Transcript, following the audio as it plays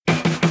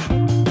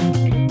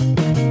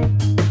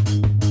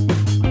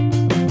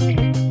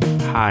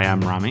Hi,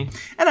 I'm Rami.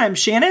 And I'm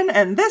Shannon,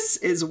 and this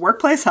is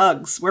Workplace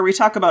Hugs, where we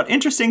talk about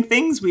interesting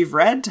things we've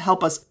read to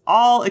help us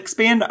all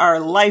expand our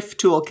life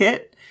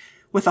toolkit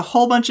with a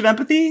whole bunch of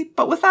empathy,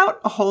 but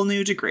without a whole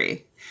new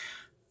degree.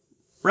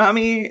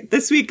 Rami,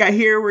 this week I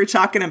hear we're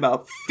talking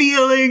about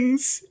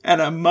feelings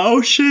and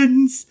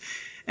emotions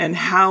and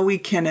how we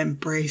can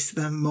embrace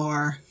them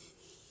more.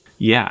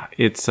 Yeah,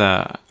 it's.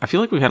 I feel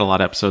like we've had a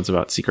lot of episodes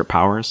about secret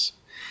powers.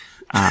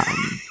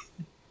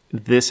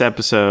 This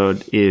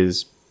episode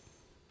is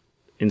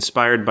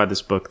inspired by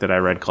this book that I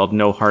read called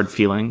No Hard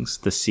Feelings,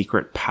 The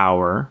Secret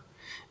Power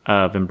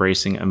of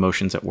Embracing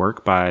Emotions at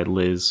Work by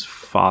Liz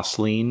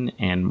Fosslien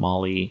and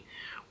Molly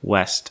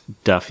West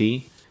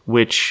Duffy,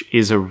 which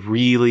is a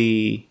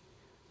really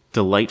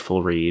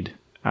delightful read.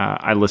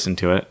 I listened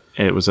to it.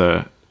 It was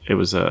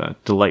a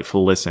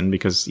delightful listen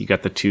because you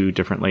got the two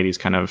different ladies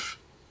kind of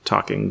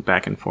talking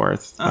back and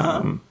forth.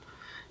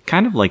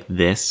 Kind of like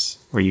this,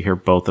 where you hear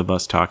both of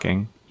us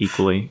talking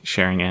equally,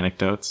 sharing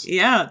anecdotes.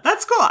 Yeah,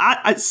 that's cool.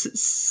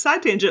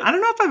 Side tangent. I don't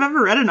know if I've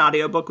ever read an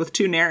audiobook with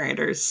two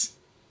narrators.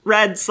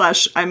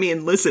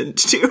 Listened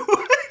to.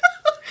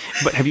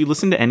 But have you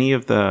listened to any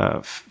of the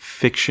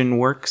fiction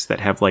works that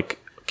have like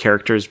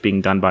characters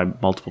being done by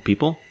multiple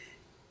people?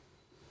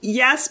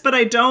 Yes, but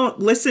I don't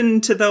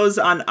listen to those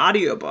on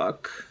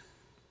audiobook.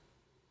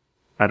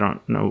 I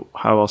don't know.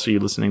 How else are you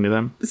listening to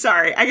them?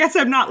 Sorry, I guess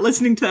I'm not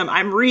listening to them.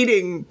 I'm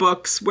reading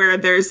books where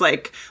there's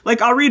like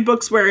I'll read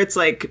books where it's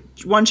like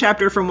one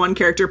chapter from one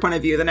character point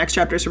of view, the next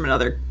chapter is from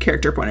another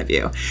character point of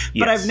view.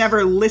 But I've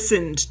never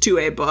listened to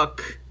a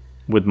book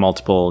with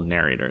multiple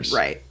narrators.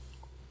 Right.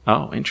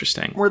 Oh,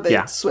 interesting. Where they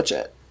switch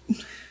it.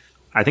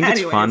 I think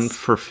it's fun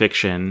for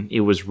fiction.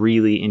 It was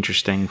really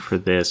interesting for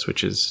this,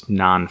 which is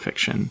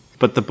nonfiction.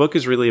 But the book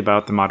is really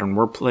about the modern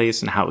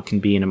workplace and how it can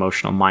be an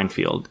emotional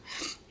minefield.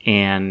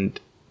 And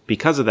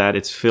because of that,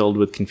 it's filled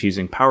with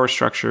confusing power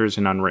structures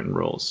and unwritten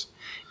rules.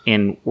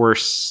 And we're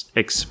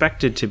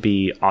expected to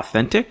be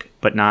authentic,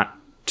 but not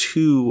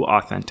too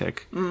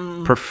authentic.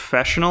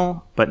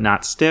 Professional, but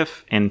not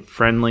stiff. And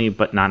friendly,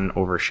 but not an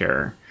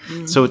oversharer.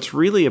 So it's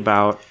really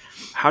about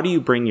how do you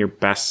bring your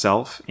best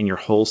self and your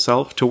whole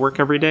self to work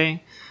every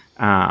day?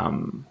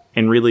 And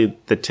really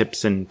the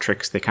tips and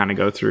tricks they kind of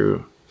go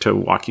through to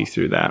walk you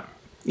through that.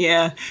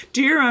 Yeah.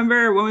 Do you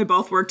remember when we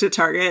both worked at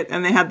Target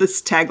and they had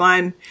this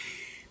tagline,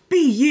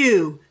 "Be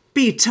you,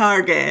 be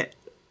Target"?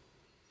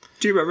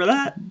 Do you remember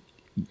that?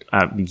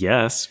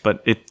 Yes,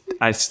 but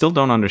I still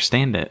don't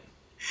understand it.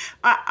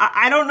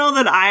 I don't know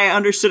that I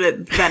understood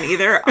it then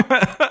either,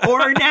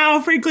 or now,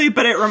 frankly,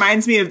 but it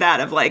reminds me of that,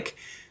 of like,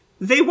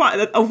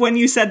 of when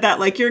you said that,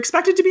 like, you're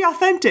expected to be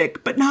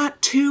authentic, but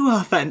not too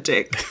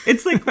authentic.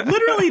 It's like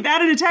literally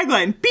that in a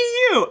tagline, be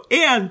you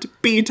and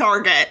be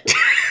Target.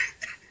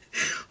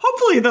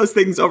 Hopefully those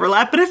things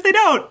overlap, but if they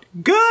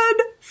don't, good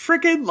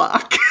freaking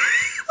luck.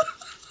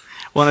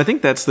 Well, and I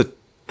think that's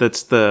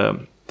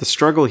the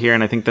struggle here,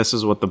 and I think this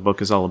is what the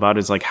book is all about,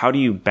 is like, how do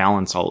you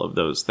balance all of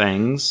those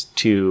things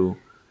to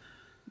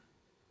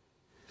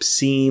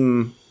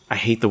seem, I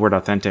hate the word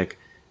authentic,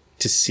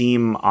 to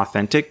seem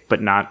authentic,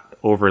 but not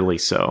overly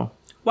so.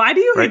 Why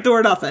do you hate the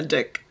word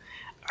authentic?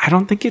 I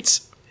don't think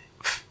it's,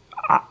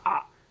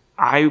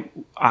 I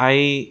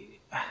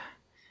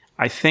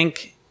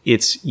think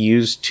it's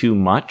used too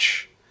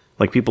much.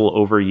 Like, people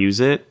overuse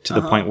it to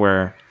the point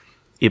where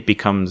it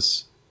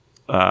becomes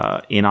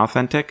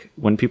inauthentic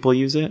when people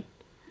use it.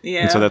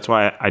 Yeah. And so that's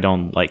why I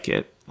don't like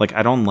it. Like,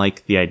 I don't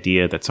like the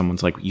idea that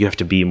someone's like, you have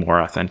to be more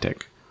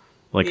authentic.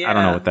 Like, I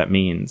don't know what that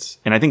means.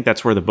 And I think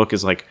that's where the book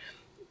is like,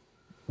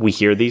 we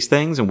hear these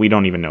things and we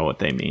don't even know what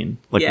they mean.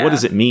 Like, what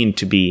does it mean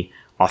to be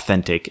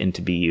authentic and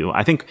to be you?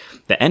 I think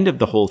the end of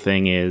the whole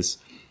thing is,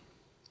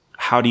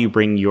 how do you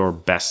bring your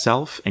best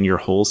self and your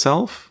whole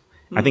self?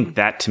 I think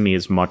that to me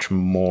is much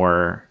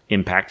more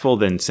impactful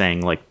than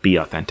saying, like, be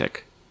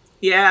authentic.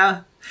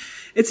 Yeah.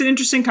 It's an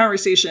interesting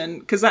conversation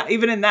because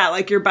even in that,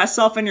 like, your best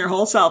self and your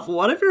whole self,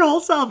 what if your whole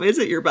self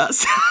isn't your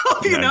best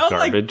self? You know,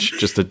 garbage, like,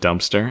 just a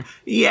dumpster.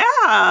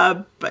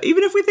 Yeah, but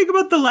even if we think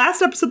about the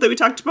last episode that we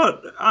talked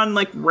about on,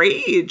 like,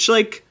 rage,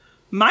 like,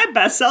 my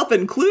best self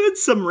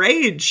includes some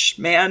rage,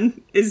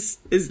 man. Is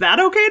that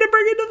okay to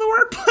bring into the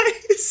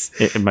workplace?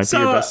 It might be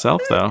your best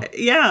self, though.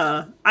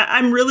 Yeah,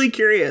 I'm really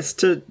curious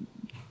to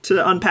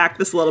unpack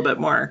this a little bit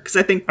more because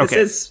I think this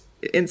is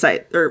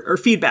insight or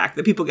feedback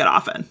that people get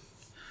often.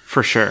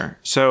 For sure.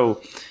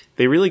 So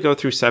they really go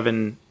through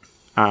 7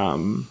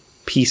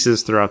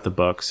 pieces throughout the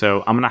book. So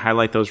I'm going to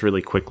highlight those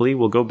really quickly.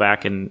 We'll go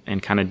back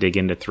and kind of dig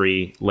into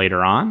 3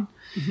 later on.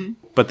 Mm-hmm.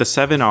 But the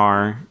 7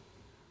 are,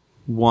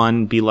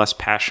 1, be less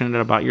passionate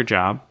about your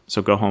job.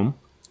 So go home.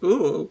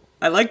 Ooh,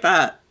 I like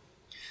that.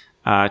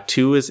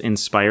 2 is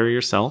inspire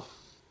yourself.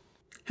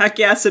 Heck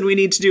yes, and we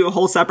need to do a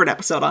whole separate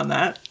episode on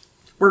that.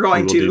 We're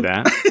going to. We will do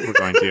that. We're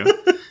going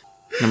to.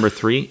 Number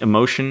 3,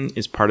 emotion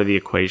is part of the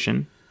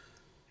equation.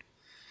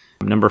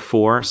 Number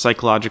 4,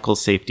 psychological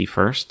safety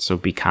first, so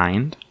be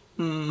kind.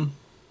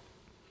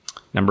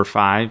 Number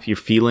 5, your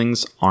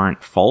feelings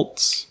aren't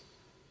faults.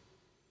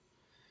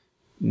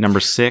 Number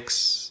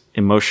 6,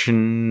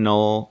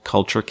 emotional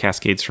culture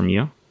cascades from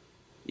you.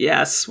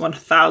 Yes,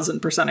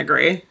 1000%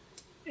 agree.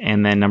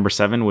 And then number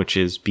 7, which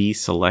is be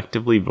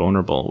selectively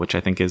vulnerable, which I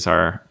think is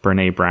our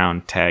Brene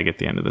Brown tag at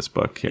the end of this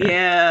book here.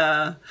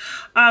 Yeah.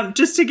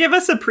 Just to give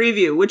us a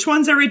preview, which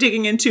ones are we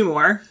digging into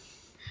more?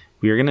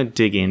 We are going to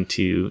dig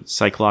into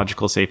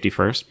psychological safety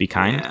first, be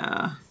kind.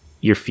 Yeah.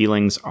 Your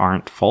feelings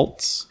aren't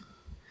faults.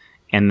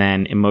 And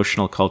then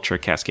emotional culture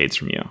cascades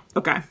from you.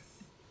 Okay.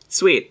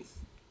 Sweet.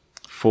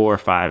 4,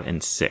 5,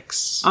 and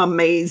 6.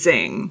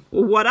 Amazing.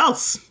 What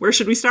else? Where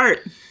should we start?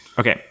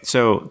 Okay,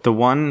 so the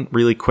one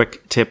really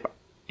quick tip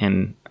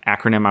and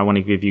acronym I want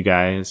to give you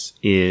guys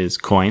is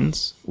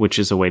COINS, which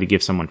is a way to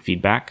give someone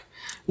feedback.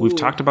 We've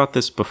talked about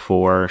this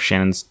before.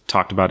 Shannon's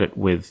talked about it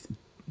with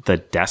the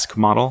DESK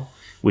model,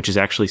 which is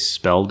actually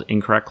spelled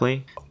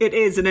incorrectly. It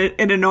is, and it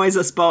annoys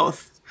us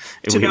both.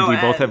 We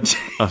both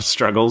have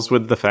struggles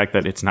with the fact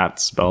that it's not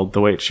spelled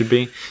the way it should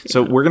be.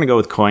 So we're going to go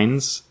with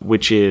COINS,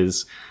 which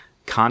is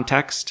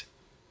context,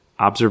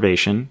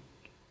 observation,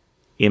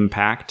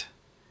 impact,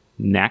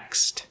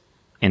 next,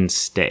 and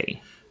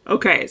stay.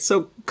 Okay,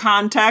 so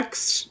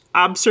context,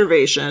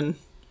 observation,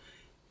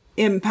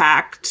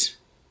 impact,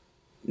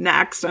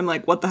 next. I'm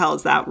like, what the hell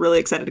is that? Really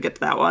excited to get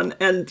to that one.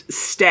 And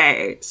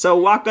stay. So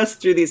walk us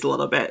through these a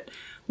little bit.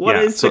 What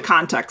is the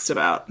context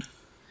about?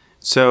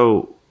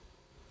 So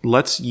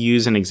let's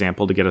use an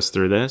example to get us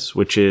through this,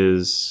 which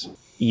is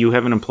you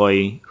have an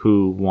employee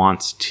who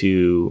wants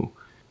to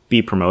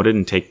be promoted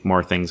and take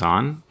more things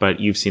on, but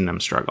you've seen them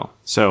struggle.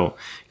 So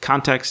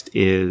context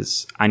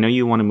is, I know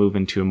you want to move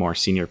into a more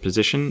senior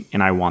position,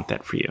 and I want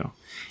that for you.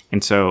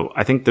 And so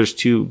I think there's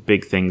 2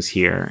 big things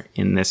here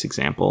in this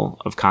example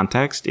of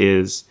context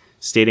is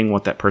stating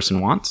what that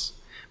person wants,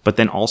 but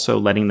then also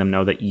letting them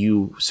know that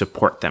you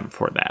support them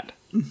for that.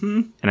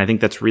 Mm-hmm. And I think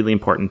that's really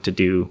important to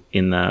do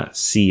in the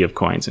C of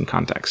COINS in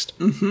context.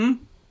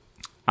 Mm-hmm.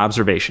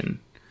 Observation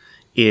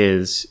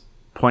is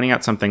pointing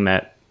out something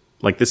that,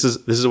 like, this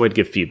is a way to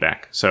give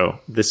feedback. So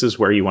this is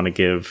where you want to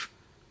give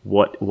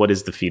what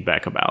is the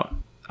feedback about.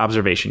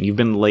 Observation. You've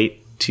been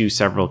late to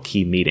several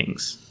key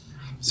meetings.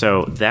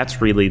 So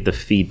that's really the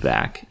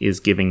feedback,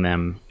 is giving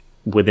them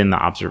within the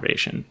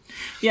observation.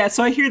 Yeah,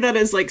 so I hear that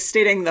as like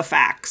stating the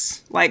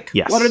facts. Like,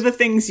 yes. What are the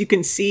things you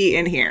can see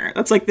in here?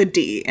 That's like the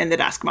D in the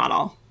DESK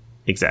model.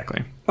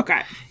 Exactly.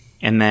 Okay.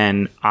 And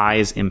then I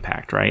is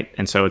impact, right?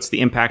 And so it's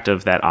the impact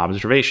of that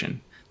observation.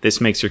 This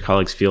makes your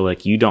colleagues feel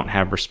like you don't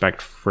have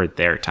respect for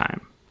their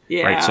time.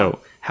 Yeah. Right? So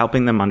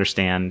helping them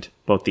understand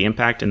both the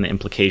impact and the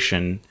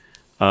implication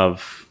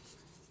of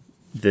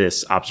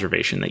this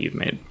observation that you've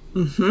made.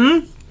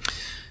 Mm-hmm.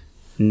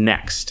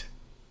 Next.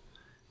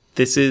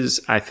 This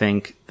is, I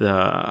think,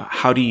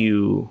 how do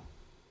you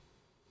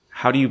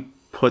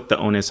put the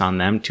onus on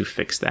them to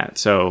fix that?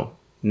 So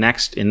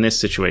next in this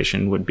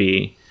situation would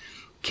be,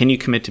 can you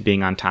commit to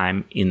being on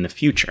time in the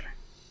future?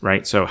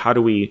 Right? So how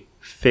do we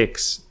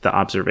fix the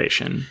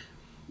observation?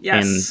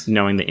 Yes. And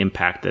knowing the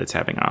impact that it's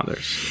having on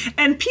others.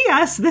 And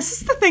P.S., this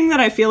is the thing that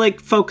I feel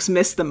like folks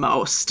miss the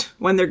most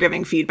when they're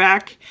giving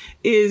feedback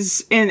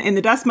is, in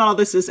the DESK model,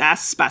 this is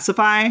ask,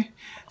 specify.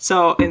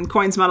 So in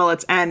COINS model,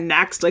 it's and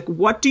next. Like,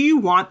 what do you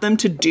want them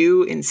to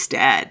do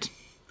instead?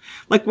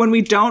 Like, when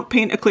we don't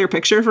paint a clear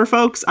picture for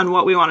folks on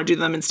what we want to do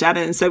to them instead,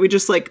 and instead we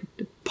just, like,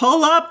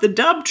 pull up the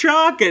dump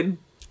truck and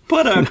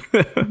put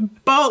a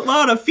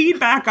boatload of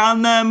feedback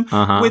on them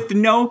with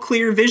no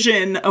clear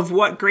vision of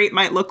what great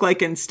might look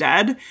like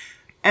instead.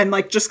 And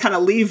like just kind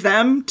of leave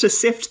them to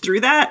sift through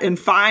that and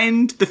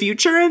find the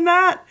future in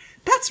that.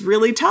 That's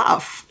really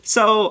tough.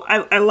 So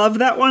I love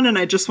that one. And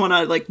I just want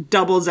to like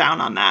double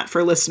down on that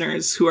for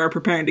listeners who are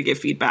preparing to give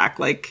feedback.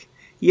 Like,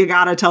 you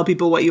got to tell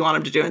people what you want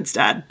them to do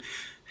instead,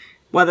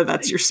 whether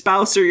that's your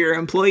spouse or your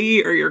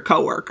employee or your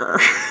coworker.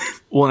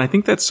 Well, and I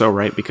think that's so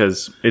right,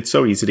 because it's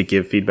so easy to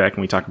give feedback,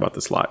 and we talk about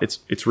this a lot.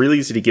 It's really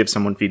easy to give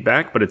someone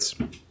feedback, but it's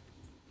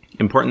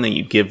important that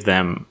you give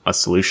them a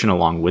solution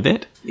along with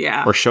it.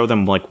 Yeah. Or show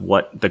them like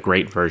what the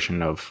great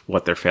version of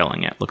what they're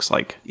failing at looks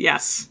like.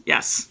 Yes.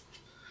 Yes.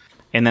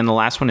 And then the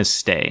last one is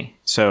stay.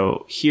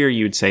 So here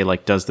you'd say,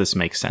 like, does this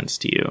make sense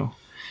to you?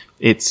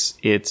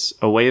 It's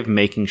a way of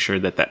making sure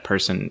that that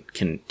person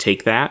can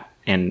take that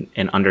and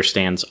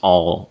understands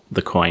all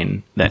the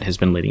coin that has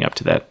been leading up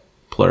to that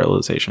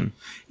pluralization.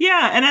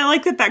 Yeah, and I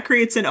like that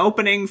creates an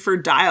opening for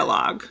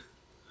dialogue.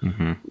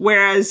 Mm-hmm.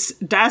 Whereas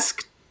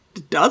DESK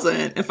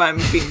doesn't, if I'm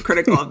being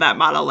critical of that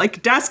model.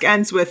 Like, DESK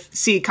ends with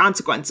C,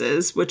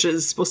 consequences, which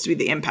is supposed to be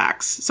the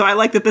impacts. So I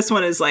like that this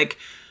one is like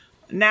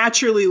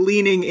naturally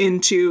leaning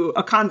into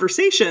a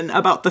conversation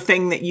about the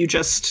thing that you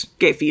just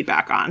gave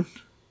feedback on.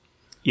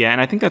 Yeah,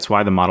 and I think that's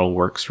why the model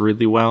works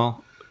really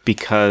well,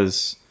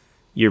 because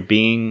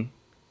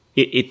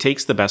it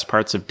takes the best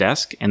parts of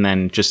DESK and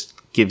then just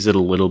gives it a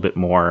little bit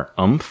more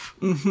oomph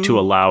to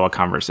allow a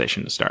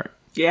conversation to start.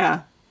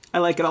 Yeah, I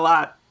like it a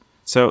lot.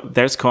 So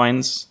there's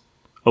COINS.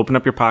 Open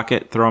up your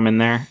pocket, throw them in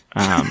there,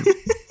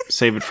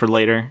 save it for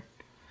later.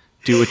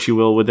 Do what you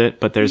will with it,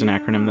 but there's an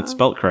acronym that's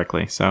spelled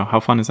correctly. So how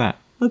fun is that?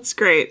 That's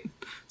great.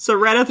 So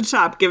right at the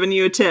top, giving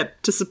you a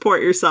tip to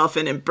support yourself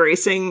in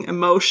embracing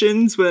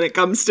emotions when it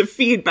comes to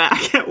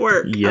feedback at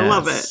work. Yes. I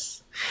love it.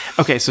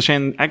 Okay, so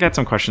Shannon, I got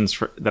some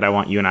questions that I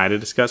want you and I to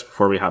discuss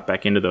before we hop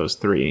back into those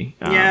three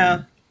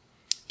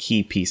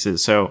key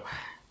pieces. So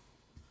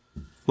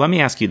let me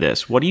ask you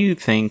this. What do you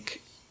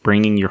think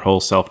bringing your whole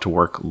self to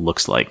work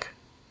looks like?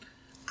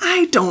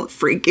 I don't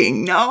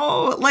freaking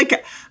know.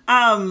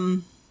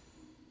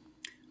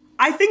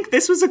 I think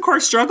this was a core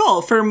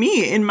struggle for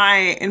me in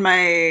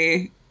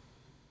my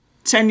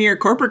 10-year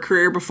corporate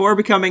career before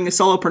becoming a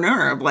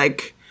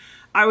solopreneur.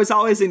 I was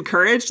always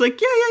encouraged,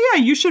 yeah,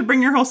 you should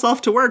bring your whole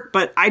self to work.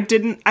 But I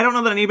don't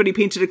know that anybody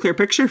painted a clear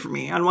picture for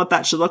me on what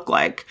that should look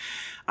like.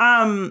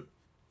 I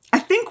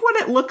think what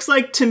it looks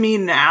like to me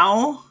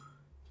now.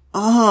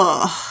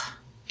 Well,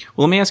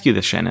 let me ask you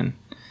this, Shannon.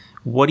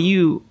 When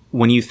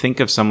you think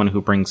of someone who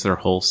brings their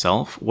whole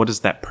self, what does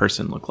that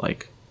person look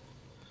like?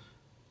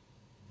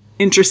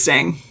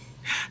 Interesting.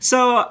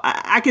 So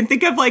I can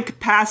think of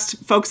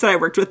past folks that I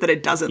worked with that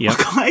it doesn't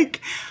look like.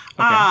 Okay.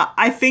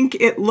 I think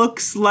it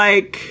looks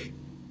like...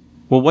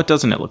 Well, what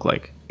doesn't it look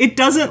like? It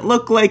doesn't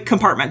look like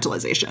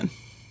compartmentalization.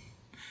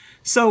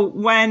 So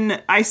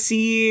when I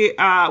see...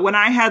 when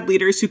I had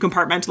leaders who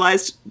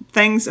compartmentalized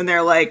things and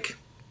they're like,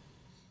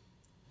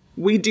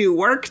 we do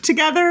work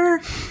together.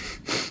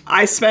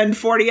 I spend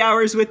 40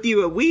 hours with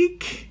you a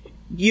week.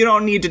 You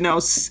don't need to know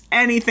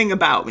anything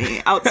about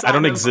me outside. I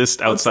don't exist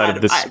outside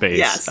of this space.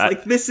 Yes,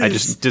 this is. I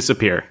just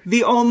disappear.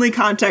 The only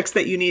context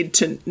that you need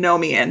to know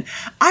me in.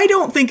 I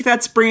don't think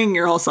that's bringing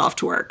your whole self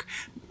to work.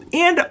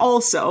 And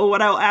also,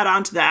 what I'll add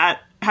on to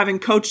that, having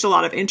coached a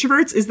lot of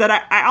introverts, is that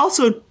I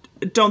also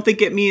don't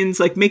think it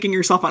means making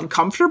yourself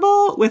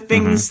uncomfortable with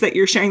things that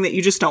you're sharing that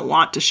you just don't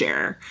want to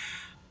share.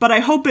 But I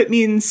hope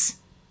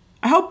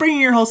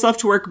bringing your whole self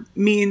to work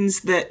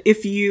means that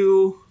if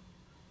you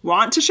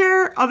want to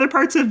share other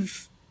parts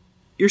of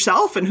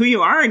yourself and who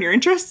you are and your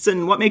interests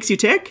and what makes you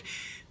tick,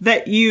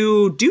 that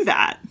you do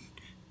that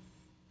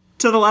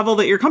to the level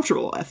that you're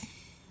comfortable with.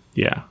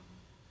 Yeah,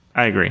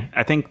 I agree.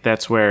 I think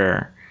that's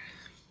where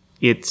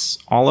it's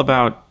all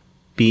about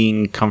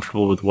being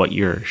comfortable with what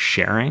you're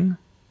sharing.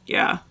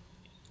 Yeah.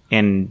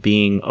 And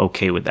being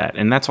okay with that.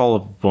 And that's all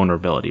of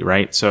vulnerability,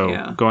 right?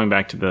 So going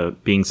back to the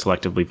being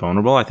selectively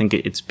vulnerable, I think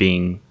it's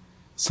being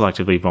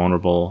selectively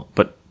vulnerable,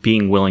 but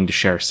being willing to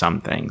share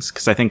some things.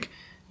 Because I think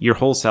your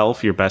whole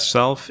self, your best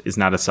self, is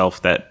not a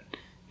self that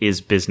is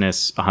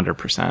business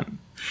 100%.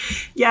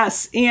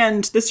 Yes,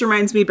 and this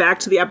reminds me back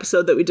to the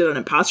episode that we did on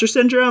imposter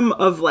syndrome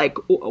of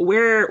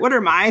what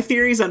are my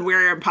theories on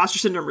where imposter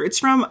syndrome roots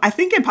from? I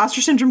think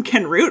imposter syndrome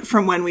can root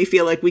from when we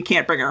feel like we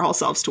can't bring our whole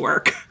selves to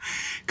work.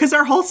 Because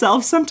our whole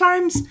selves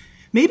sometimes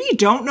maybe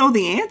don't know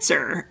the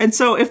answer. And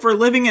so if we're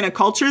living in a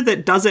culture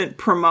that doesn't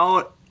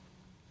promote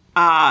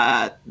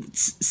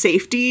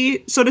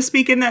safety, so to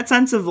speak, in that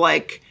sense of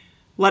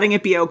letting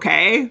it be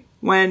okay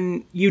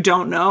when you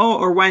don't know,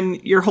 or when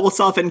your whole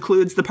self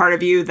includes the part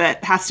of you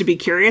that has to be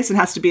curious and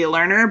has to be a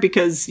learner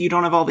because you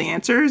don't have all the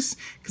answers.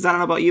 Because I don't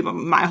know about you, but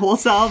my whole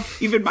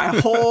self, even my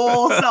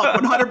whole self,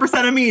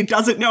 100% of me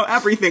doesn't know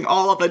everything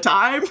all of the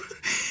time.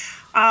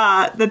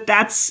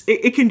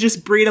 It can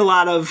just breed a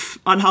lot of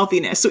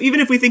unhealthiness. So even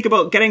if we think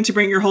about getting to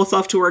bring your whole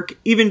self to work,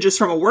 even just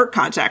from a work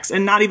context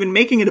and not even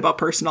making it about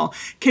personal,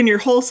 can your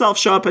whole self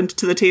show up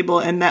to the table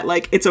and that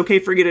it's okay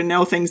for you to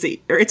know things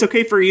or it's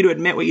okay for you to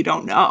admit what you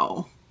don't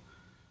know?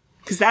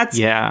 Because that's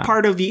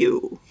part of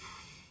you.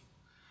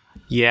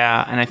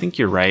 Yeah. And I think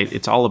you're right.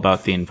 It's all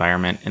about the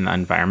environment and the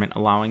environment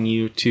allowing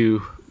you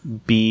to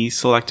be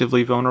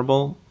selectively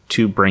vulnerable,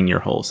 to bring your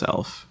whole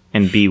self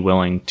and be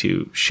willing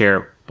to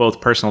share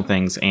both personal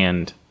things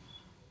and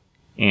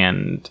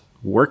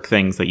work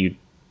things that you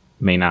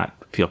may not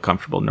feel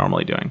comfortable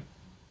normally doing.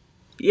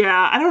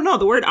 Yeah, I don't know.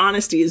 The word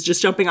honesty is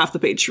just jumping off the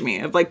page for me.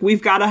 Of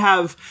we've got to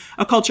have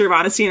a culture of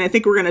honesty, and I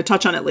think we're going to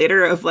touch on it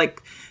later. Of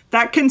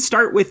that can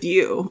start with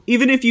you.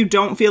 Even if you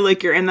don't feel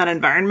like you're in that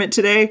environment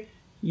today,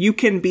 you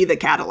can be the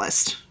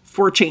catalyst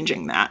for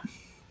changing that.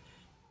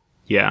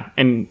 Yeah,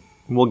 and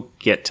we'll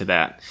get to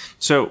that.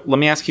 So let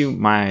me ask you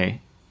my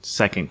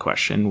second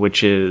question,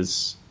 which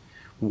is,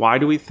 why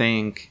do we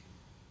think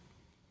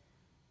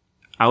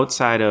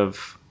outside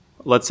of,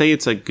 let's say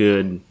it's a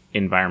good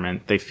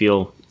environment, they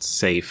feel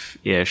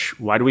safe-ish,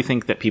 why do we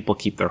think that people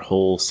keep their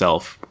whole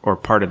self or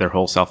part of their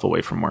whole self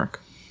away from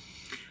work?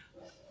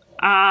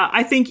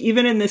 I think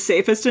even in the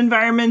safest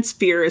environments,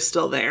 fear is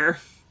still there.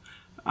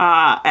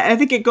 I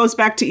think it goes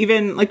back to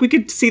even, we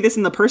could see this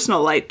in the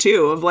personal light,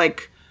 too, of,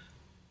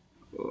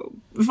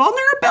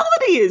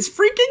 vulnerability is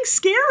freaking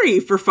scary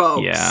for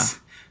folks. Yeah.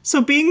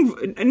 So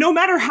no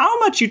matter how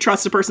much you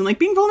trust a person,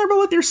 being vulnerable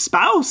with your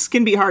spouse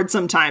can be hard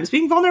sometimes.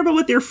 Being vulnerable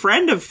with your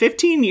friend of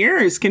 15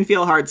 years can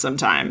feel hard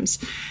sometimes.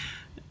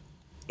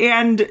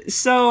 And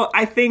so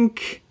I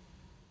think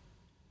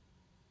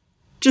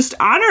just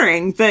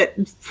honoring that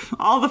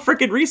all the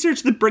frickin'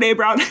 research that Brené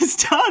Brown has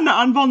done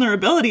on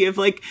vulnerability of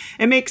it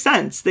makes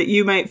sense that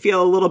you might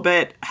feel a little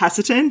bit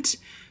hesitant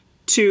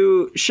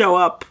to show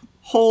up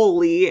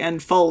wholly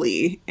and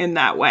fully in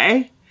that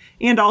way.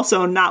 And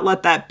also not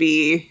let that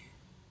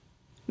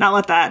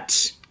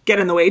get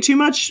in the way too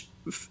much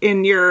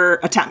in your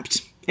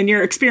attempt, in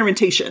your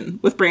experimentation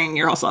with bringing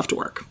your hustle off to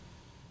work.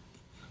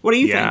 What do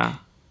you think?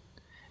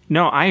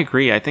 No, I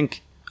agree. I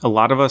think a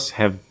lot of us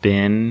have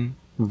been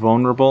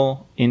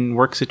vulnerable in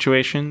work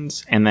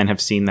situations and then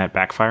have seen that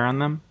backfire on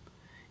them.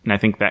 And I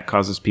think that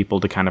causes people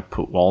to kind of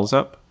put walls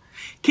up.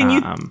 Can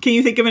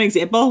you think of an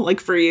example, like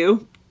for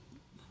you?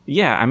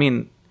 Yeah, I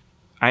mean,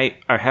 I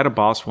had a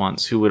boss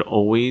once who would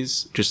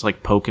always just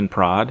like poke and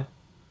prod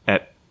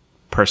at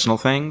personal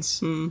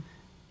things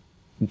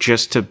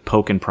just to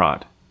poke and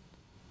prod.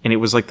 And it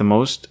was like the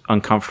most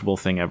uncomfortable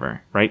thing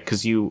ever, right?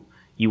 Because you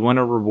want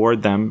to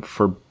reward them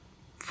for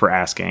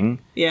asking,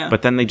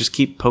 but then they just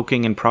keep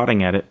poking and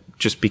prodding at it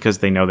just because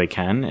they know they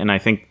can. And I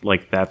think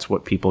like that's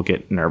what people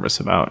get nervous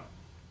about.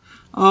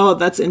 Oh,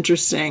 that's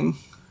interesting.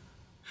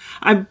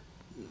 I'm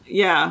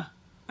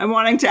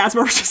wanting to ask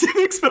more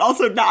specifics, but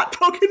also not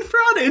poke and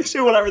prod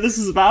into whatever this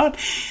is about.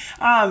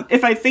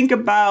 If I think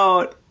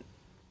about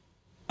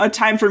a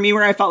time for me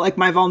where I felt like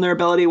my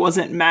vulnerability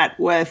wasn't met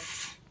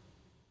with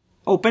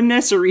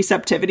openness or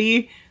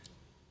receptivity,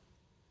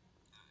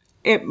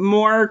 it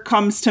more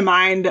comes to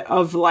mind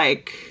of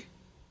like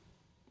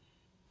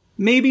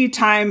maybe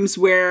times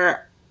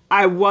where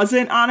I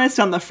wasn't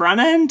honest on the front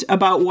end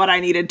about what I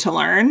needed to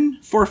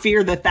learn for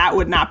fear that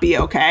would not be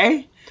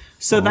okay.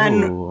 So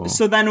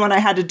then when I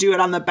had to do it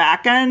on the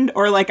back end,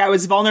 or like I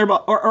was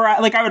vulnerable, or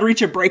like I would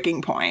reach a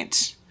breaking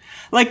point.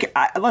 Like,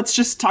 let's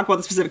just talk about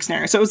the specific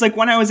scenario. So it was like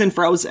when I was in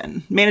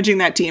Frozen, managing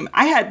that team,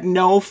 I had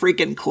no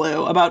freaking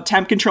clue about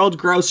temp-controlled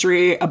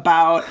grocery,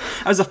 I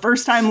was a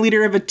first-time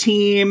leader of a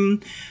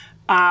team,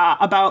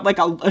 about like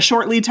a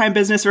short lead time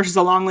business versus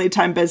a long lead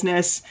time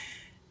business.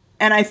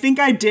 And I think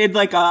I did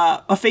like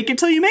a fake it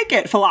till you make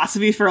it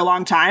philosophy for a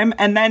long time.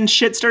 And then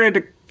shit started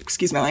to,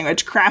 excuse my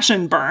language, crash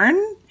and burn.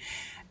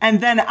 And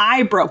then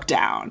I broke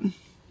down.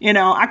 You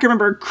know, I can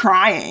remember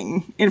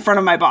crying in front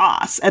of my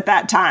boss at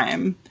that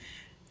time.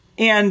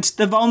 And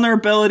the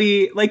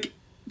vulnerability, like,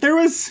 there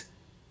was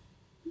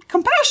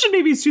compassion,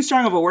 maybe is too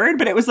strong of a word,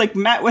 but it was like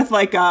met with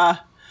like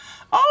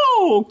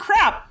oh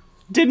crap,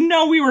 didn't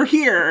know we were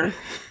here.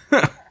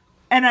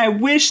 And I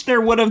wish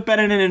there would have been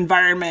an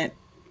environment.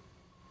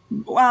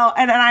 Well,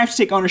 and I have to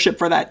take ownership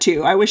for that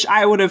too. I wish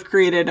I would have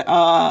created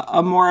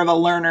a more of a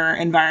learner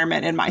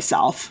environment in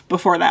myself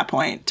before that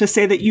point to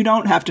say that you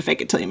don't have to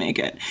fake it till you make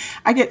it.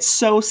 I get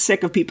so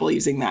sick of people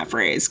using that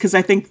phrase because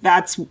I think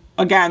that's,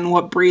 again,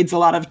 what breeds a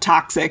lot of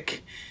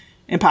toxic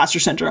imposter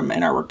syndrome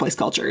in our workplace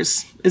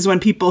cultures, is when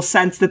people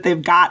sense that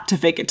they've got to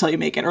fake it till you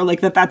make it, or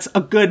like that's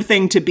a good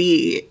thing to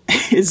be,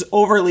 is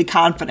overly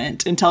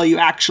confident until you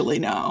actually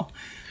know.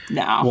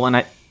 No. Well,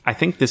 and I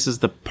think this is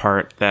the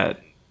part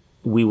that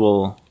we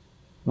will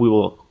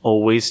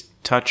always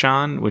touch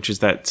on, which is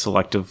that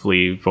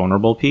selectively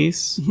vulnerable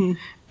piece,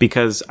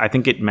 because I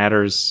think it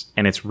matters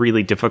and it's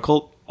really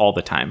difficult all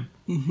the time.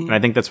 And I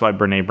think that's why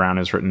Brene Brown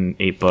has written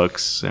 8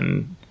 books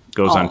and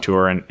goes on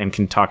tour and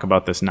can talk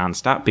about this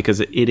nonstop,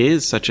 because it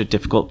is such a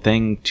difficult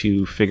thing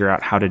to figure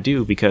out how to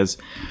do. Because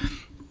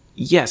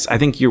yes, I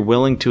think you're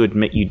willing to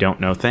admit you don't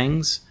know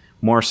things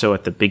more so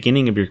at the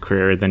beginning of your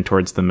career than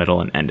towards the middle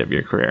and end of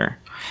your career.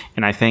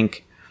 And I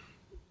think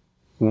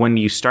when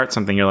you start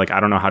something, you're like, I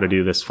don't know how to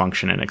do this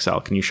function in Excel.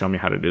 Can you show me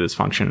how to do this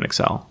function in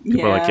Excel?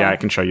 People are like, yeah, I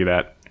can show you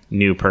that.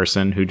 New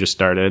person who just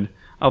started,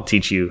 I'll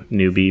teach you,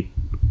 newbie,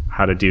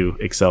 how to do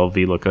Excel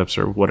VLOOKUPs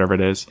or whatever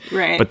it is.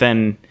 Right. But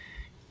then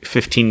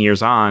 15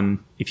 years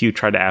on, if you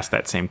try to ask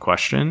that same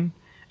question,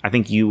 I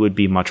think you would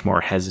be much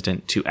more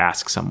hesitant to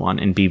ask someone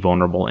and be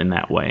vulnerable in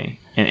that way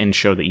and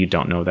show that you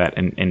don't know that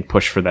and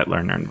push for that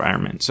learner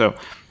environment. So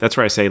that's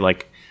where I say,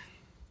 like,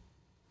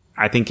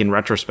 I think in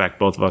retrospect,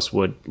 both of us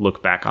would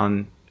look back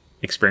on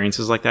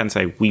experiences like that and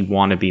say, we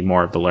want to be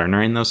more of the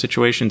learner in those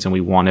situations and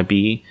we want to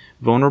be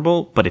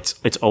vulnerable, but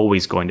it's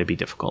always going to be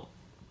difficult.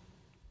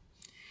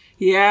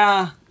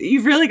 Yeah,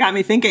 you've really got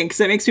me thinking, because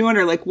it makes me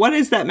wonder, like, what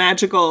is that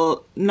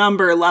magical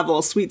number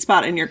level sweet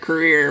spot in your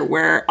career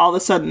where all of a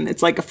sudden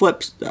it's like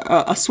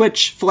a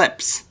switch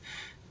flips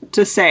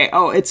to say,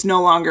 oh, it's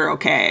no longer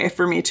okay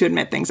for me to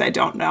admit things I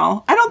don't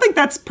know. I don't think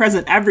that's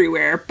present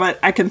everywhere, but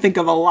I can think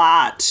of a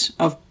lot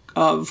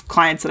of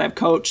clients that I've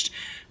coached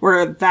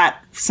where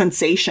that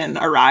sensation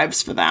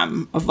arrives for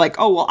them of like,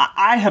 oh, well,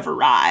 I have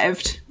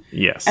arrived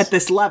at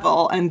this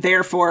level, and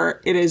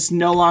therefore it is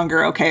no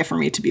longer okay for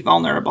me to be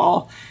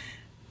vulnerable.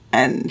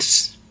 And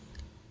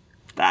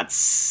that's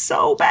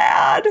so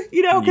bad,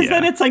 you know, because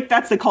then it's like,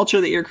 that's the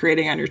culture that you're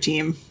creating on your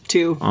team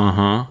too.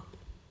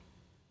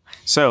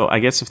 So I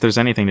guess if there's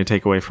anything to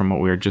take away from what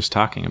we were just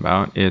talking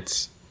about,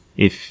 it's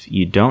if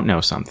you don't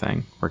know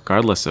something,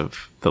 regardless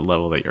of the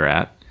level that you're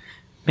at,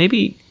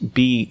 maybe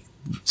be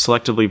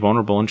selectively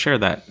vulnerable and share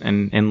that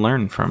and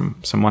learn from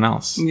someone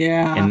else.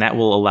 Yeah. And that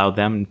will allow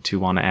them to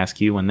want to ask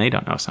you when they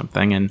don't know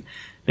something. And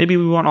maybe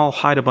we won't all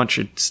hide a bunch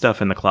of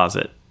stuff in the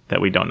closet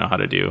that we don't know how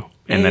to do,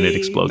 and then it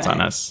explodes on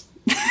us.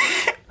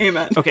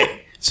 Amen.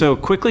 Okay, so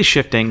quickly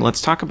shifting,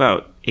 let's talk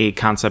about a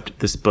concept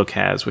this book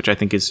has, which I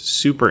think is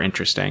super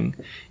interesting.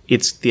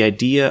 It's the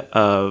idea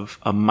of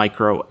a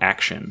micro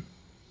action.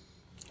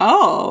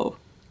 Oh.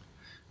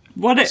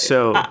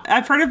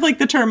 I've heard of like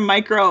the term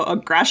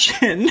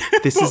microaggression.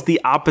 This is the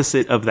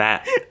opposite of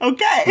that.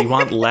 Okay. We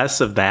want less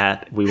of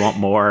that. We want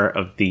more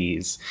of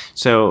these.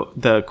 So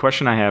the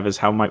question I have is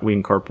how might we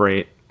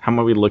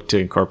look to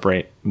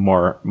incorporate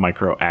more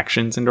micro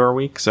actions into our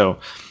week? So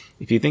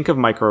if you think of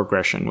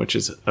microaggression, which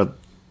is a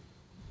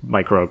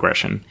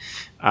microaggression,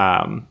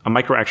 a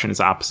microaction is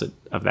the opposite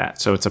of that.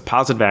 So it's a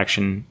positive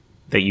action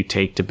that you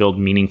take to build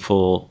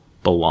meaningful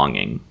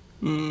belonging.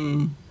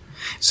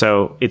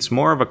 So it's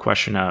more of a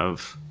question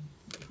of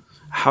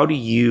how do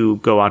you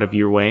go out of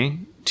your way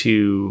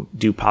to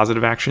do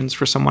positive actions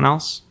for someone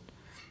else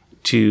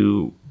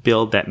to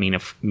build that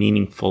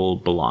meaningful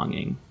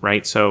belonging,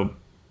 right? So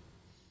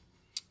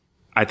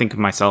I think of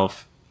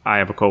myself, I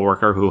have a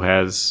coworker who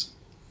has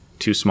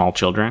 2 small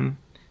children.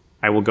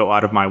 I will go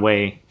out of my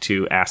way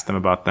to ask them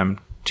about them,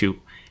 to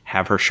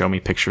have her show me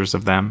pictures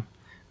of them.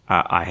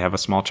 I have a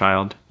small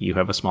child. You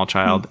have a small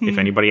child. If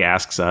anybody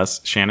asks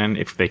us, Shannon,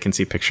 if they can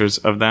see pictures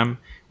of them,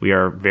 we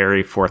are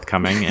very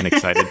forthcoming and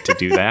excited to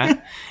do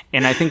that.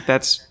 And I think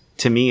that's,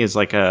 to me, is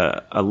like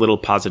a little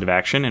positive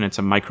action, and it's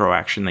a micro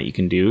action that you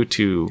can do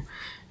to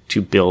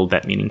build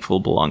that meaningful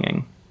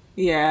belonging.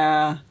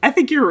 Yeah. I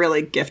think you're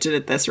really gifted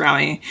at this,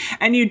 Rami.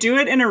 And you do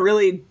it in a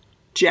really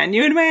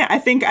genuine way. I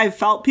think I've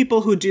felt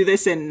people who do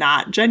this in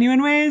not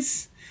genuine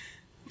ways.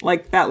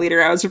 Like that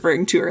leader I was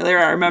referring to earlier.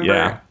 I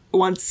remember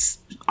once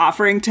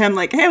offering to him,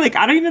 like, hey, like,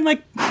 I don't even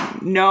like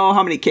know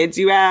how many kids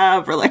you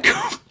have or like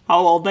how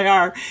old they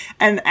are.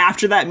 And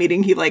after that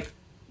meeting, he like,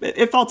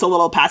 it felt a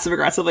little passive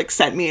aggressive, like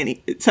sent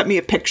me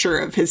a picture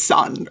of his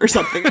son or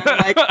something. I'm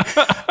like,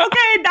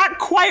 okay, not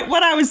quite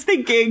what I was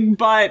thinking,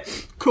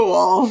 but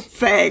cool.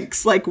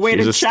 Thanks. Like, way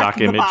to check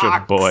the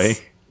box. Of boy.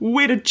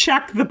 Way to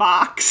check the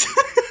box,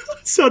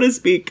 so to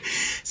speak.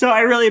 So I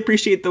really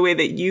appreciate the way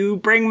that you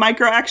bring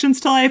micro actions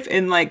to life,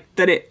 and like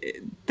that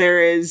there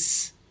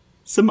is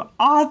some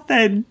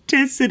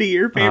authenticity,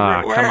 your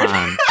favorite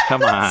word.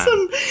 Come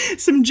on.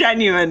 some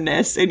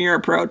genuineness in your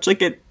approach.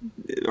 Like it,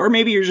 or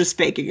maybe you're just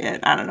faking it.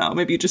 I don't know.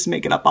 Maybe you just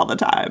make it up all the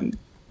time.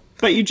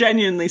 But you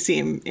genuinely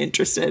seem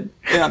interested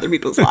in other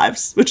people's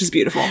lives, which is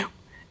beautiful.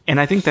 And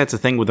I think that's the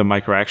thing with a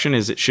micro action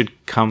is it should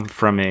come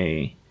from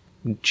a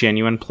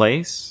genuine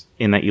place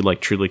in that you like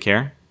truly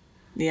care.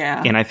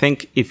 Yeah. And I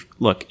think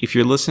if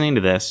you're listening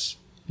to this,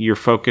 you're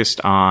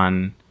focused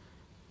on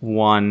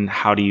one,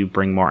 how do you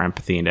bring more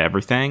empathy into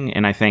everything?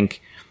 And I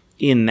think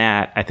in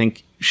that,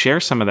 share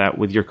some of that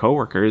with your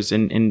coworkers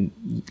and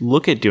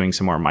look at doing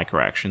some more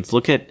micro actions.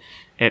 Look at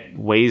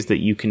ways that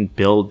you can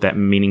build that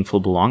meaningful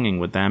belonging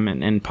with them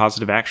and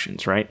positive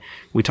actions, right?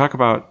 We talk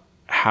about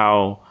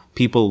how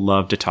people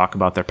love to talk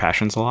about their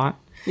passions a lot.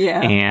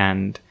 Yeah.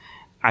 And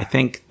I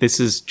think this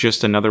is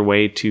just another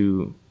way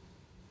to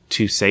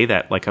say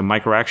that, like, a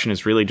micro action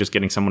is really just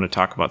getting someone to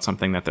talk about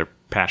something that they're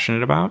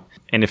passionate about.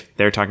 And if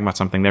they're talking about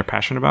something they're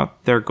passionate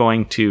about, they're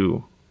going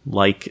to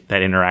like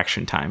that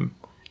interaction time,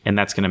 and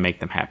that's going to make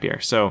them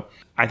happier. So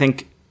I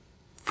think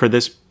for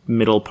this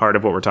middle part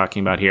of what we're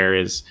talking about here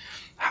is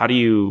how do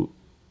you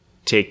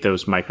take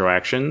those micro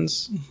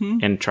actions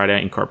and try to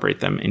incorporate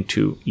them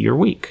into your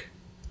week?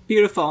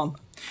 Beautiful. All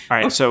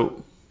right. Okay.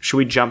 So should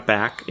we jump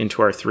back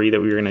into our 3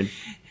 that we were going to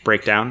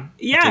break down?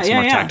 Yeah. Take some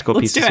more tactical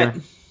pieces here.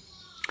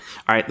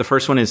 All right, the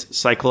first one is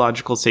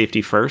psychological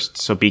safety first,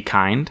 so be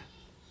kind.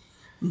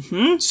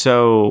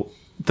 So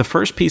the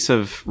first piece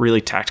of really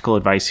tactical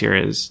advice here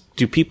is,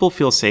 do people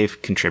feel safe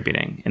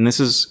contributing? And this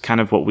is kind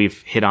of what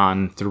we've hit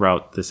on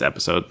throughout this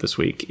episode this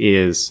week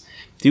is,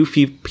 do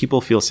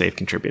people feel safe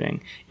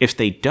contributing? If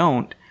they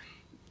don't,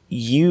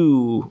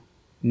 you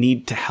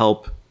need to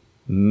help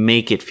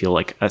make it feel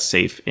like a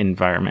safe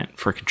environment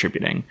for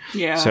contributing.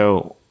 Yeah.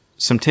 So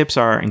some tips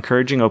are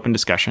encouraging open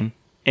discussion,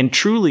 and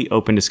truly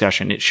open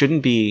discussion. It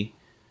shouldn't be,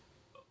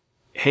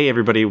 hey,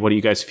 everybody, what do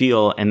you guys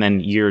feel? And then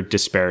you're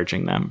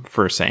disparaging them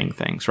for saying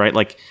things, right?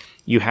 Like,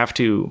 you have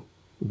to,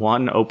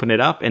 one, open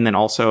it up, and then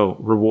also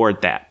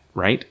reward that,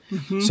 right?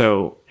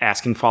 So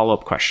asking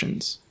follow-up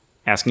questions,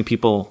 asking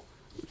people,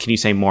 can you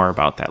say more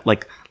about that?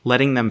 Like,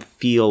 letting them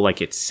feel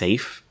like it's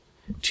safe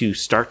to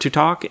start to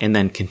talk and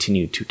then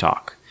continue to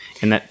talk,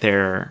 and that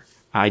their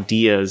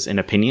ideas and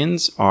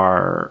opinions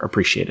are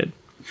appreciated.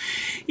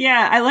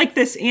 Yeah, I like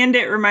this, and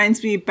it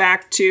reminds me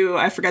back to,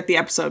 I forget the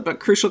episode, but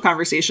Crucial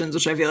Conversations,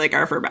 which I feel like I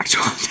refer back to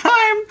all the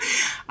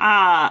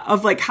time,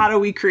 of like, how do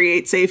we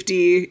create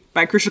safety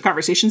by crucial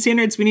conversation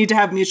standards? We need to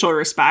have mutual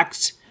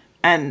respect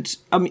and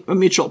a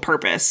mutual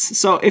purpose.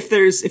 So if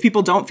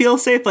people don't feel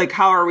safe, like,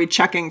 how are we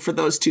checking for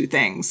those two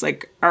things?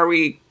 Like, are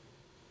we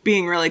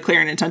being really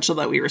clear and intentional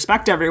that we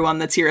respect everyone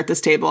that's here at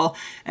this table?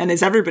 And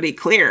is everybody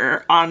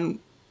clear on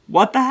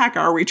what the heck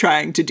are we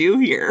trying to do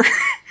here?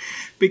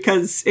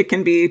 Because it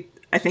can be,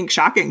 I think,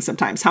 shocking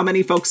sometimes how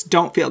many folks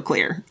don't feel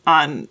clear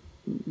on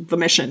the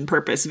mission,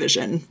 purpose,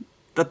 vision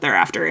that they're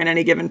after in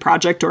any given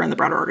project or in the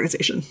broader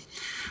organization.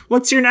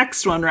 What's your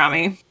next one,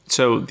 Rami?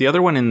 So the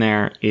other one in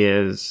there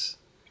is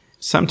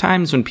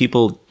sometimes when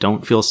people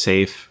don't feel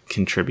safe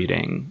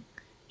contributing,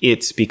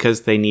 it's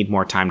because they need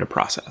more time to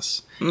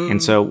process.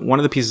 And so one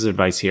of the pieces of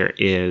advice here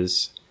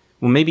is,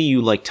 well, maybe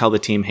you like tell the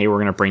team, hey, we're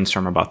going to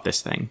brainstorm about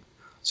this thing.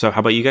 So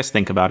how about you guys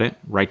think about it,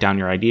 write down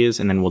your ideas,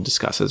 and then we'll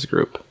discuss as a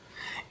group.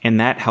 And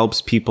that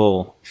helps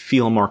people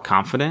feel more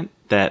confident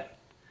that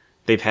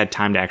they've had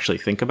time to actually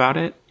think about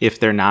it if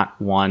they're not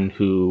one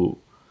who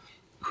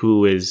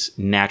is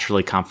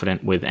naturally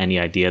confident with any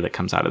idea that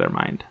comes out of their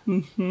mind.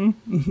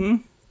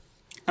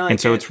 And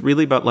so it's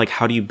really about like,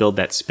 how do you build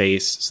that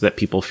space so that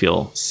people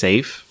feel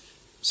safe?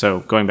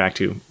 So going back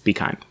to be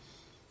kind.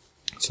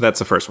 So that's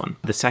the first one.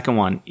 The second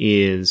one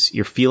is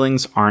your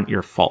feelings aren't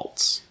your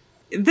faults.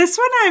 This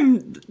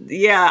one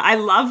I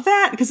love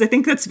that because I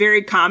think that's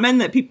very common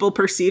that people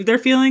perceive their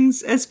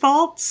feelings as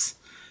faults.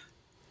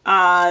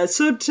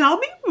 So tell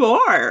me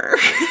more.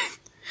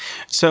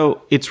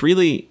 So it's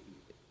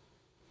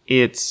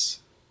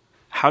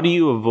how do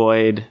you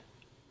avoid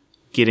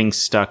getting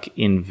stuck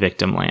in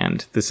victim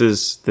land? This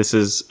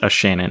is a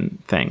Shannon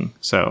thing.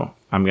 So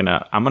I'm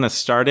gonna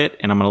start it,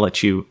 and I'm gonna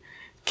let you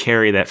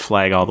carry that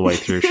flag all the way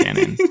through,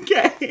 Shannon.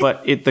 Okay.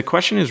 But the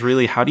question is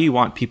really, how do you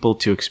want people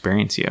to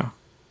experience you?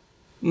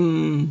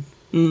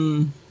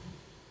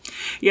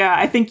 Yeah,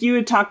 I think you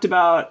had talked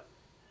about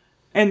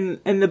in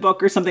the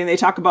book or something, they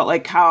talk about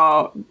like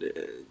how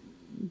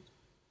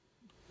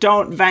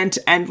don't vent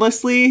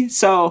endlessly.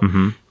 So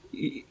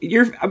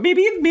you're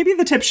maybe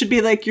the tip should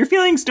be like, your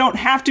feelings don't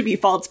have to be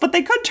faults, but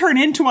they could turn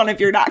into one if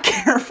you're not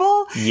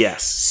careful.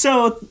 Yes.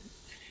 So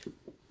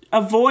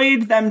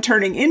avoid them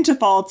turning into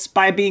faults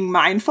by being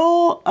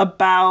mindful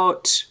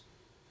about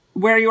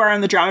where you are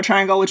in the drama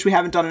triangle, which we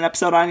haven't done an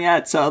episode on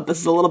yet. So this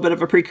is a little bit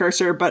of a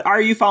precursor, but are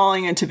you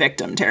falling into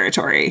victim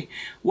territory?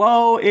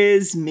 Woe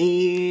is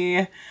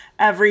me.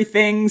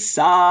 Everything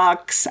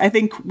sucks. I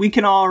think we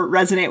can all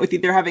resonate with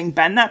either having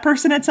been that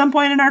person at some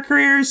point in our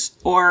careers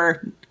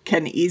or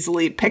can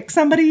easily pick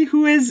somebody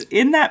who is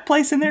in that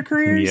place in their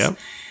careers.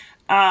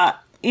 Yep.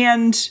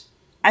 And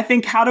I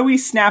think how do we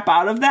snap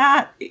out of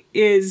that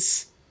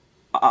is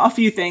a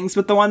few things,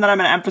 but the one that I'm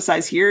going to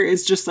emphasize here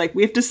is just like,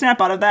 we have to snap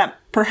out of that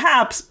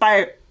perhaps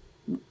by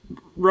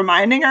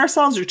reminding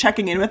ourselves or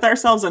checking in with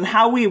ourselves on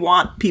how we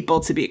want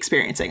people to be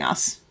experiencing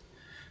us.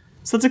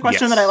 So it's a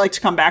question that I like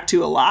to come back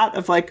to a lot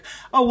of like,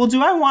 oh, well,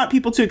 do I want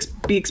people to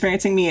be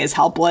experiencing me as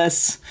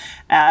helpless,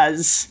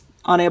 as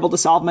unable to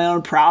solve my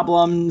own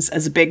problems,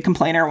 as a big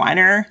complainer,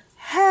 whiner?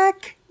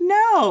 Heck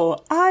no,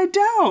 I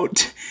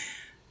don't.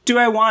 Do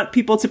I want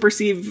people to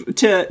perceive,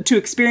 to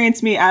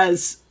experience me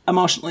as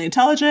emotionally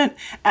intelligent,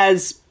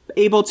 as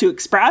able to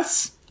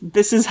express,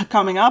 this is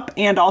coming up,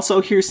 and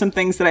also here's some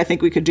things that I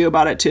think we could do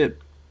about it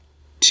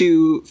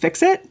to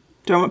fix it?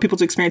 Do I want people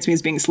to experience me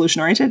as being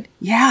solution-oriented?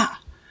 Yeah.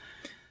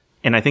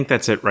 And I think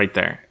that's it right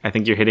there. I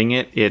think you're hitting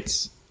it.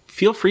 It's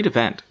feel free to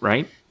vent,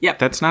 right? Yep.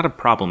 That's not a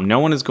problem. No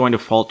one is going to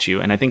fault you.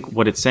 And I think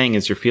what it's saying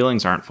is your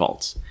feelings aren't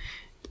faults.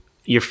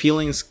 Your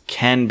feelings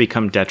can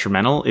become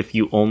detrimental if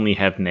you only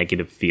have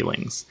negative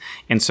feelings.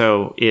 And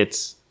so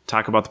it's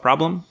talk about the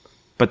problem,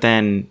 but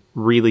then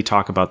really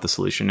talk about the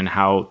solution and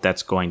how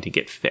that's going to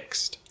get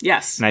fixed.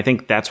 Yes. And I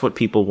think that's what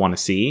people want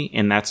to see.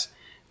 And that's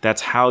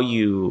how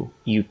you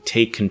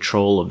take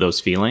control of those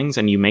feelings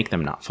and you make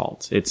them not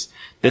faults. It's,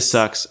 this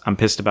sucks, I'm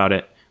pissed about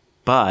it,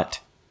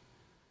 but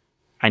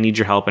I need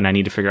your help and I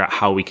need to figure out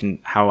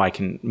how I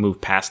can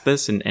move past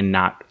this and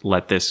not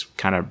let this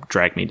kind of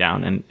drag me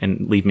down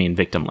and leave me in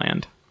victim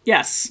land.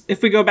 Yes.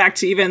 If we go back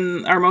to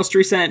even our most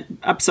recent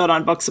episode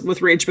on books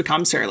with Rage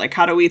Becomes Her, like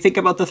how do we think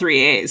about the 3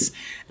 A's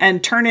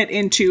and turn it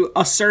into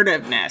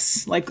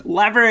assertiveness? Like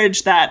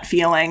leverage that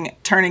feeling,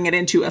 turning it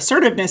into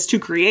assertiveness to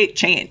create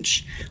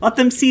change. Let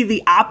them see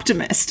the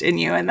optimist in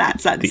you in that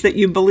sense, that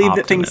you believe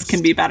that things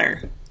can be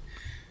better.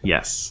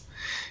 Yes.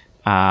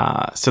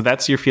 So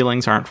that's your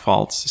feelings aren't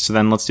faults. So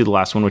then let's do the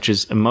last one, which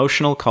is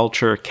emotional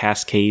culture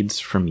cascades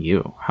from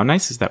you. How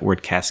nice is that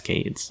word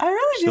cascades? I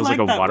really do feels like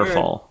a that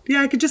waterfall. Word.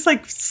 Yeah, I could just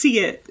like see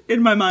it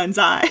in my mind's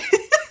eye.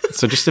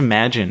 So just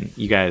imagine,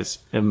 you guys,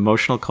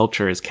 emotional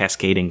culture is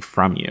cascading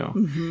from you.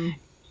 Mm-hmm.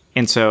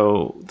 And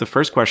so the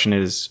first question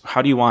is,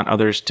 how do you want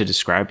others to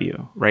describe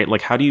you, right?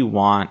 Like, how do you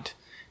want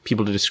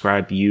people to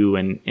describe you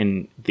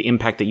and the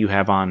impact that you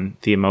have on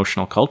the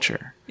emotional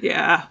culture?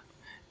 Yeah.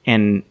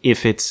 And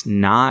if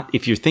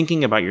you're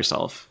thinking about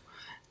yourself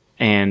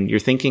and you're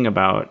thinking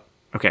about,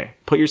 okay,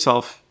 put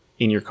yourself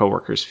in your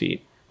coworkers'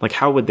 feet. Like,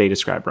 how would they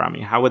describe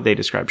Rami? How would they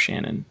describe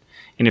Shannon?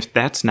 And if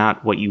that's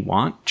not what you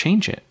want,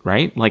 change it,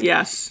 right? Like,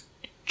 yes.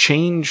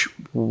 Change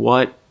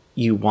what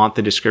you want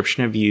the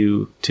description of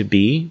you to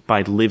be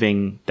by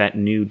living that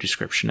new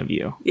description of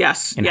you.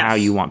 Yes. And how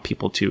you want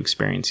people to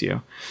experience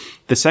you.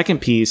 The second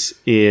piece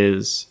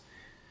is,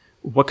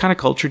 what kind of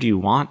culture do you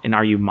want? And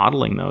are you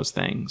modeling those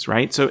things,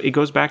 right? So it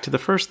goes back to the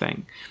first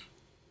thing.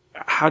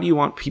 How do you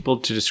want people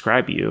to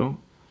describe you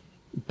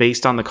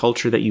based on the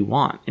culture that you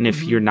want? And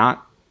if you're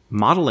not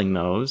modeling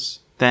those,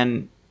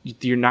 then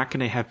you're not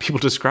going to have people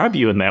describe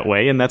you in that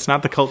way. And that's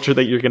not the culture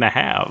that you're going to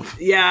have.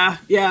 Yeah.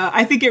 Yeah.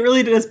 I think it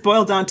really does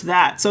boil down to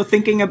that. So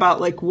thinking about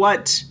like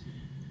what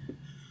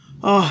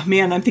Oh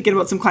man, I'm thinking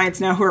about some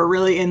clients now who are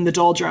really in the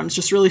doldrums,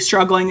 just really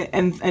struggling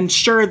and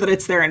sure that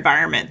it's their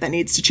environment that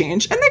needs to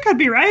change. And they could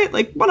be right.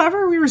 Like,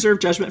 whatever, we reserve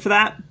judgment for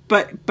that.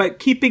 But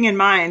keeping in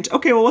mind,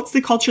 okay, well, what's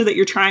the culture that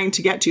you're trying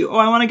to get to? Oh,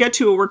 I want to get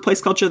to a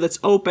workplace culture that's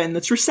open,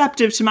 that's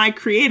receptive to my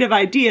creative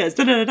ideas.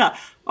 Da, da, da, da.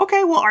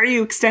 Okay, well, are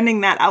you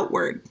extending that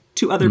outward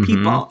to other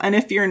people? And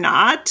if you're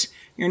not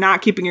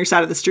keeping your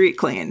side of the street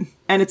clean.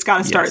 And it's got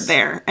to start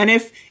there. And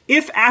if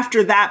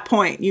after that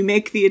point you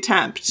make the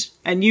attempt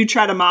and you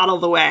try to model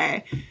the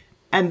way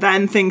and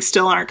then things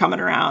still aren't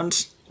coming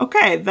around,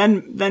 okay,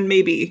 then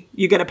maybe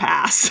you get a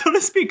pass, so to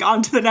speak,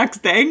 on to the next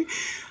thing.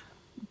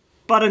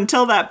 But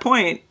until that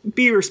point,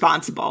 be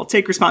responsible.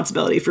 Take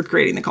responsibility for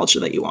creating the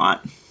culture that you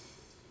want.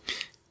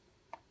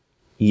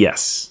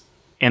 Yes.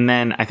 And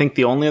then I think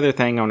the only other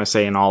thing I want to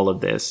say in all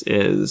of this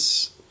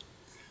is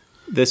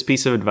this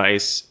piece of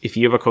advice. If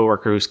you have a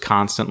coworker who's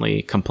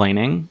constantly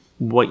complaining,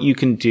 what you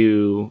can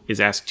do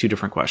is ask 2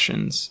 different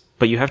questions,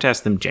 but you have to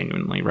ask them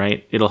genuinely,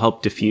 right? It'll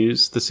help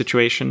diffuse the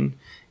situation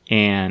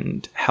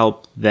and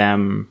help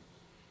them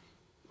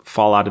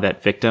fall out of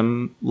that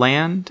victim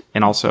land,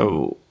 and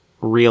also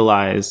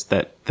realize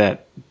that the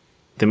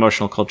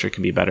emotional culture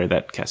can be better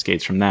that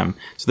cascades from them.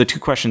 So the 2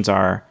 questions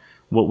are,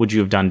 what would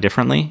you have done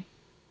differently?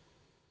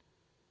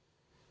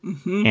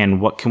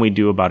 And what can we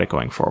do about it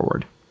going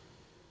forward?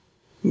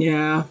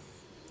 Yeah,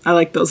 I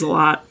like those a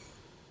lot.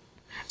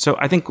 So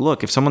I think,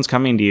 look, if someone's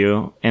coming to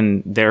you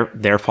and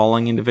they're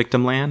falling into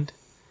victim land,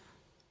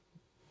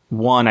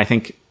 one, I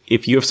think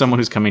if you have someone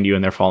who's coming to you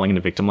and they're falling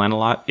into victim land a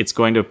lot, it's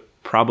going to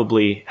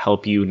probably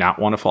help you not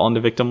want to fall into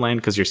victim land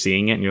because you're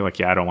seeing it and you're like,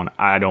 yeah, I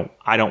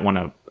don't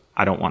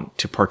want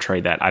to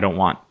portray that. I don't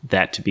want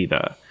that to be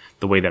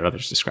the way that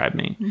others describe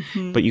me.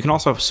 But you can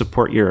also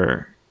support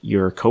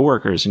your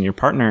coworkers and your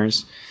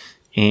partners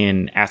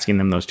in asking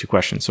them those 2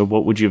 questions. So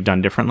what would you have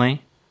done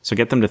differently? So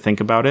get them to think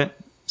about it,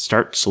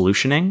 start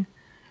solutioning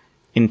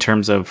in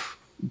terms of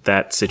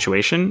that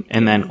situation,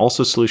 and then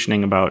also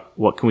solutioning about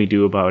what can we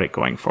do about it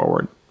going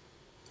forward.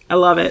 I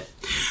love it.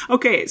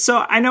 Okay,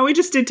 so I know we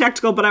just did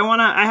technical, but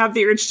I have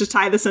the urge to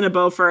tie this in a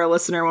bow for our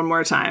listener one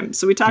more time.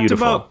 So we talked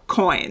about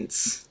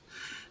coins.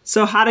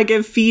 So how to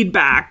give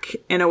feedback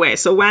in a way.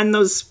 So when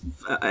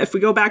if we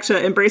go back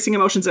to embracing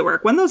emotions at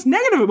work, when those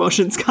negative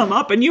emotions come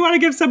up and you want to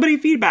give somebody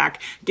feedback,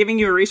 giving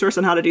you a resource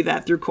on how to do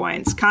that through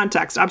coins: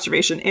 context,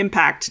 observation,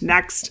 impact,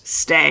 next,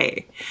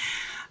 stay.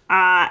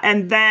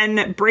 And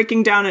then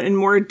breaking down in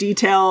more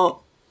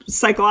detail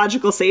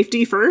psychological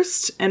safety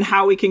first and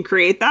how we can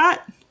create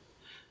that.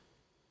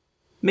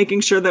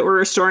 Making sure that we're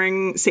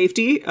restoring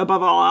safety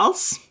above all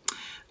else.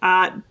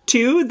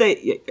 2,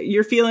 that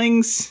your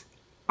feelings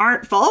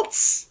aren't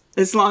false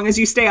as long as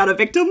you stay out of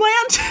victim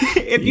land.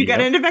 If you get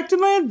into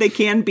victim land, they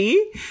can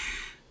be.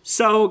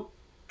 So,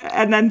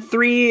 and then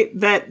 3,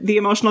 that the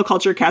emotional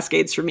culture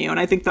cascades from you. And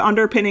I think the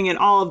underpinning in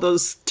all of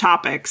those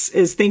topics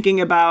is thinking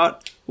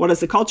about, what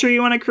is the culture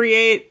you want to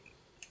create?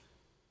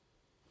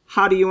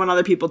 How do you want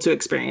other people to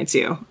experience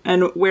you?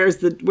 And where's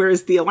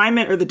the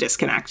alignment or the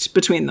disconnect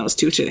between those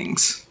 2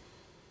 things?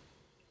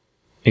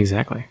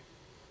 Exactly.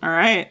 All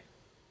right.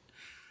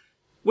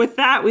 With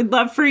that, we'd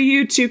love for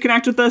you to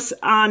connect with us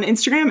on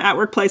Instagram at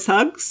Workplace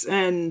Hugs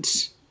and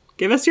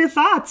give us your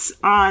thoughts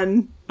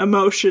on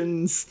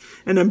emotions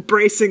and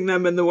embracing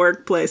them in the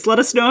workplace. Let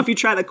us know if you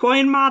try the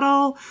coin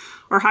model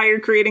or how you're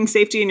creating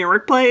safety in your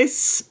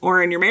workplace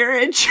or in your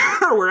marriage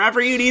or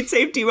wherever you need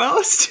safety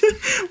most.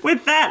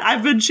 With that,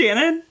 I've been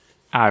Shannon.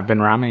 I've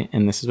been Rami,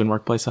 and this has been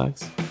Workplace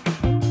Hugs.